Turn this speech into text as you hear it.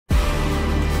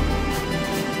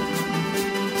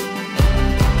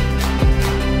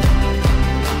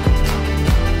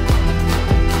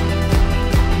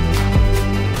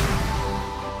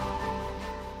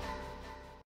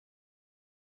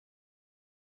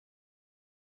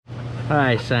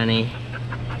Hi, Sonny.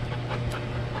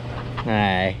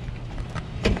 Hi.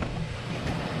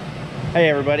 Hey,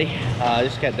 everybody.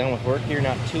 Just got done with work here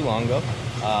not too long ago.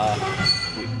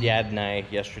 Dad and I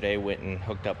yesterday went and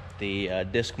hooked up the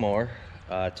disc mower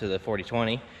to the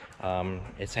 4020.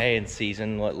 It's haying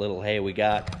season, what little hay we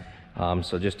got.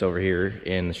 So just over here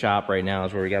in the shop right now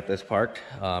is where we got this parked.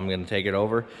 I'm gonna take it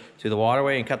over to the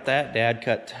waterway and cut that. Dad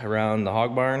cut around the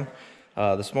hog barn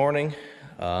this morning.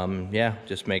 Yeah,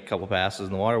 just make a couple passes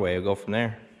in the waterway. We'll go from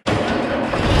there.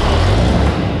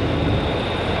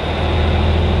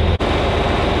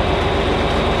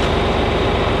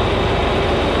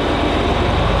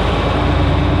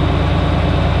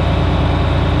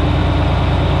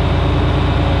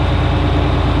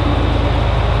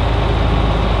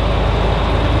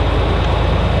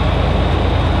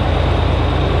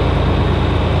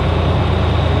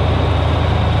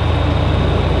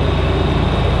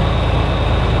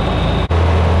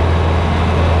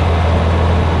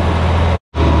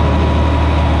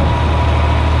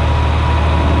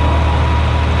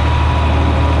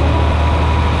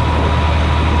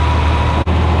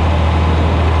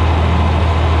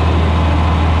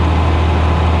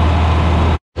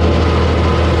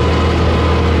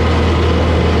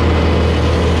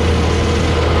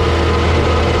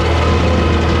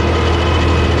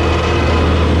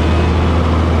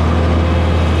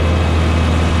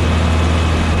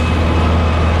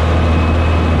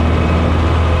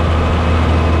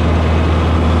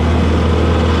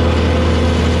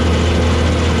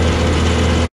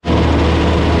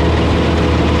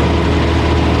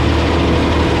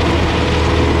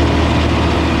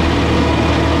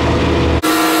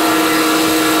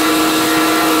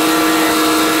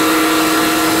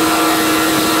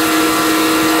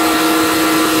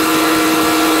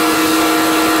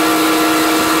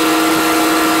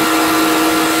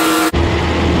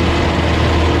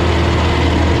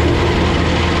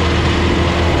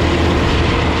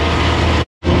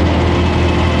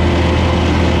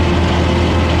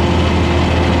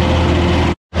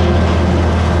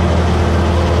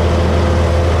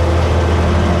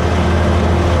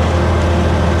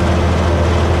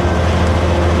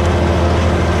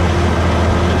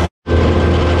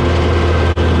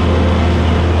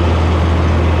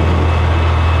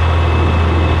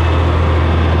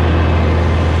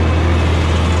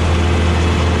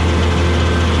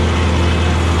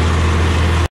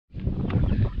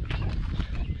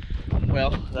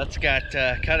 Well, that's got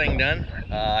cutting done.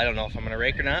 I don't know if I'm gonna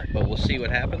rake or not, but we'll see what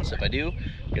happens. If I do,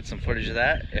 get some footage of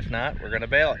that. If not, we're gonna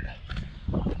bale it.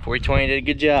 4020 did a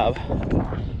good job.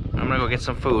 I'm gonna go get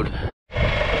some food.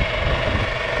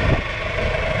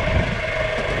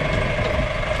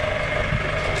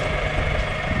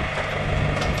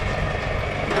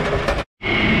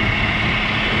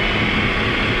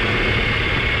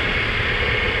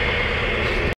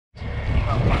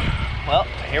 Well,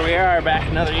 here we are, back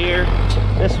another year.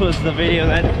 This was the video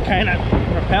that kind of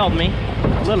propelled me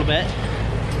a little bit.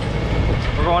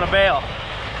 We're going to bale.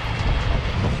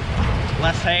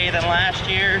 Less hay than last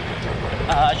year.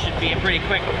 Should be a pretty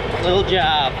quick little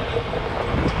job.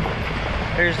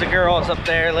 There's the girls up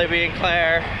there, Libby and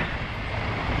Claire,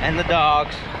 and the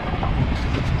dogs.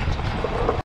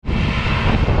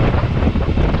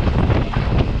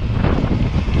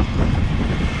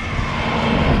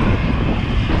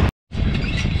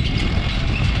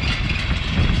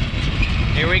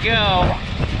 Here we go.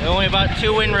 Only about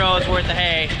 2 windrows worth of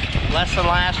hay. Less than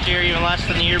last year, even less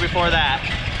than the year before that.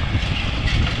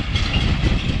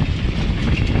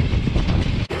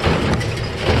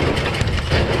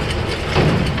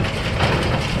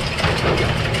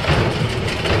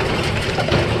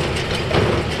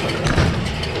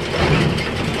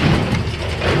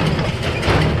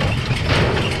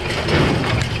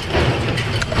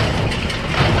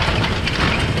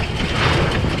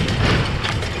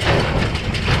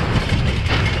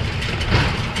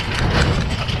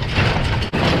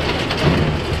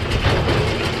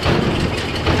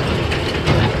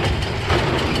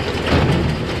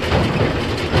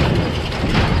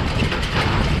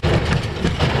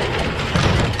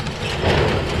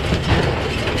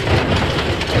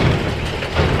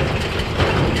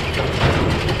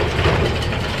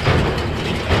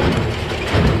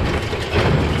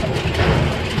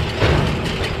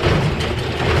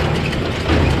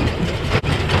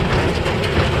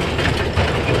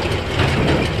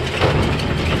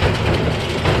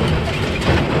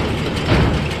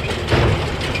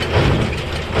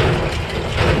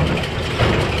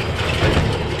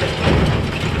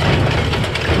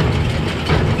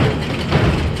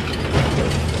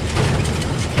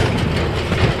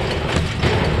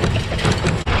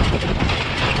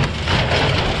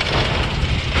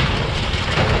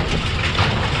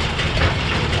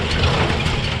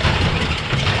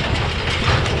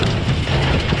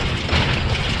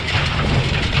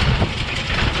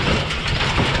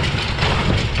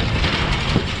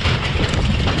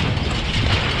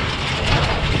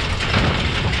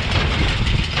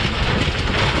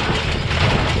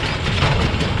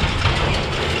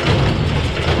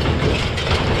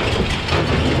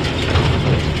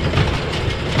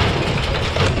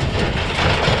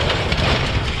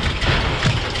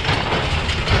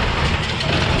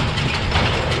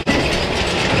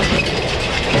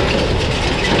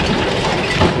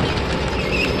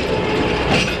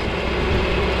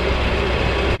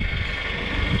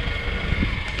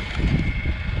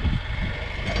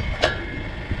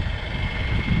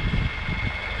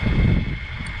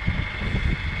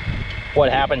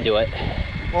 What happened to it?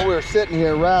 Well, we were sitting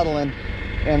here rattling,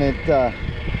 and it got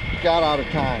out of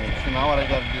time. So now what I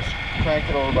got to just crank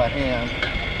it over by hand.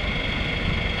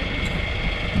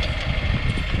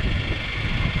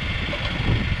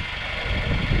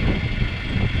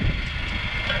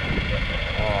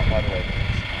 Oh, by the way.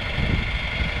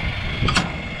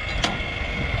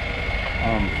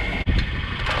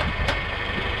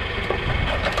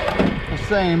 The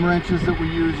same wrenches that we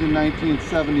used in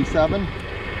 1977.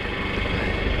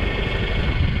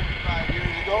 5 years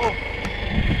ago.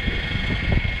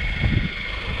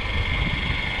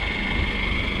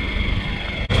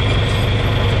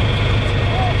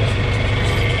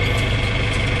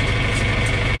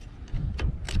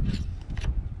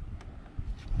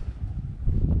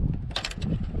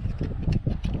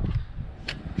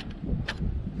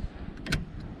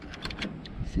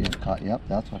 See it caught? Yep,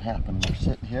 that's what happened. We're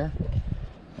sitting here.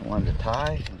 I wanted to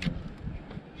tie.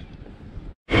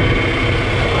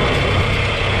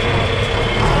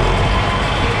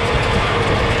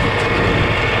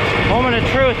 Moment of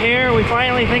truth here. We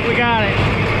finally think we got it.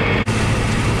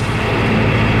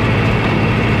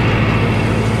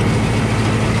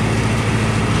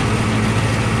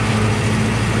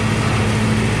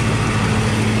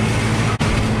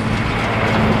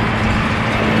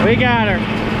 We got her.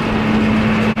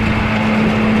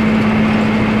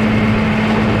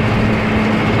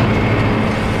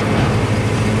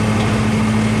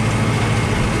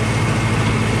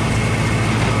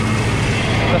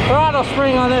 The throttle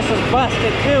spring on this is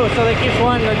busted too, so they keep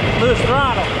wanting to lose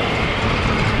throttle.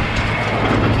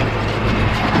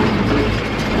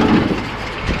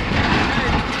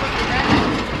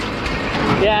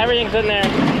 Yeah, everything's in there.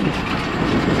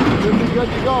 Should be good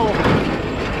to go.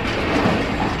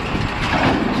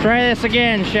 Let's try this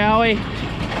again, shall we?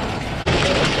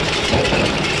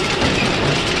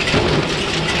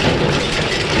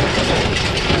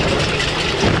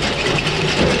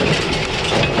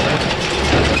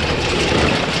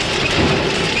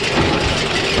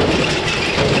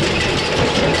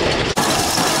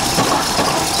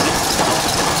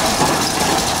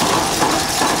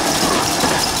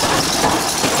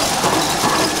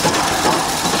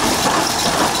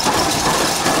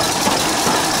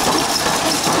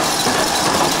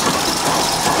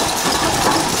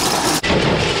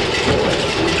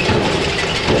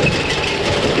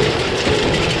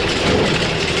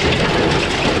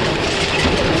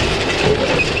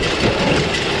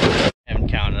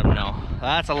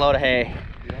 That's a load of hay.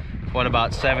 Yeah. What,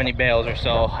 about 70 bales or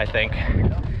so, I think.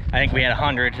 I think we had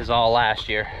 100 is all last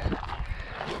year.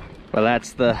 But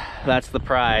that's the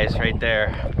prize right there.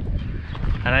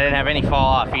 And I didn't have any fall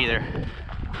off either.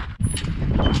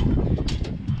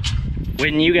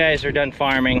 When you guys are done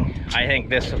farming, I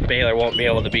think this baler won't be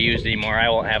able to be used anymore. I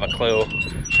won't have a clue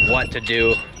what to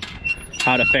do,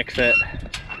 how to fix it.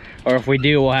 Or if we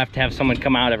do, we'll have to have someone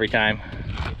come out every time.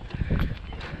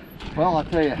 Well, I'll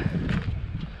tell you,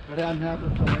 if it hadn't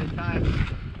happened so many times,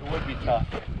 it would be tough.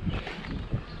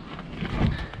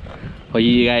 Well,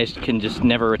 you guys can just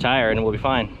never retire and we'll be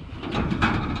fine.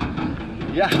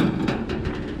 Yeah.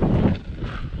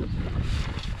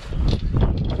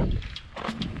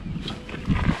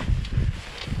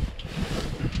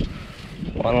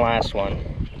 One last one.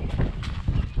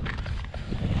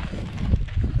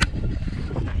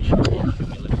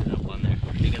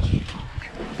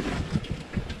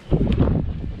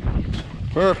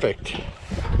 Perfect.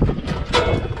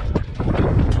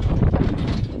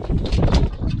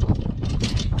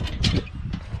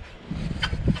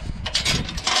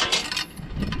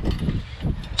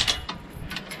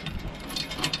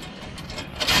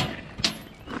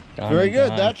 Very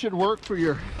good. That should work for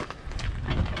your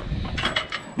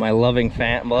my loving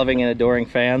and adoring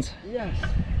fans. Yes.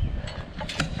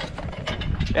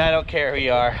 Yeah, I don't care who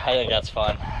you are. I think that's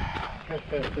fun.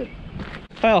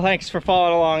 Well, thanks for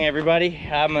following along, everybody.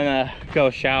 I'm gonna go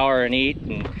shower and eat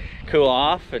and cool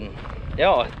off, and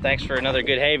thanks for another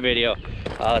good hay video.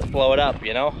 Let's blow it up,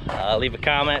 leave a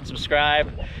comment,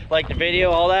 subscribe, like the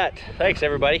video, all that. Thanks,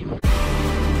 everybody.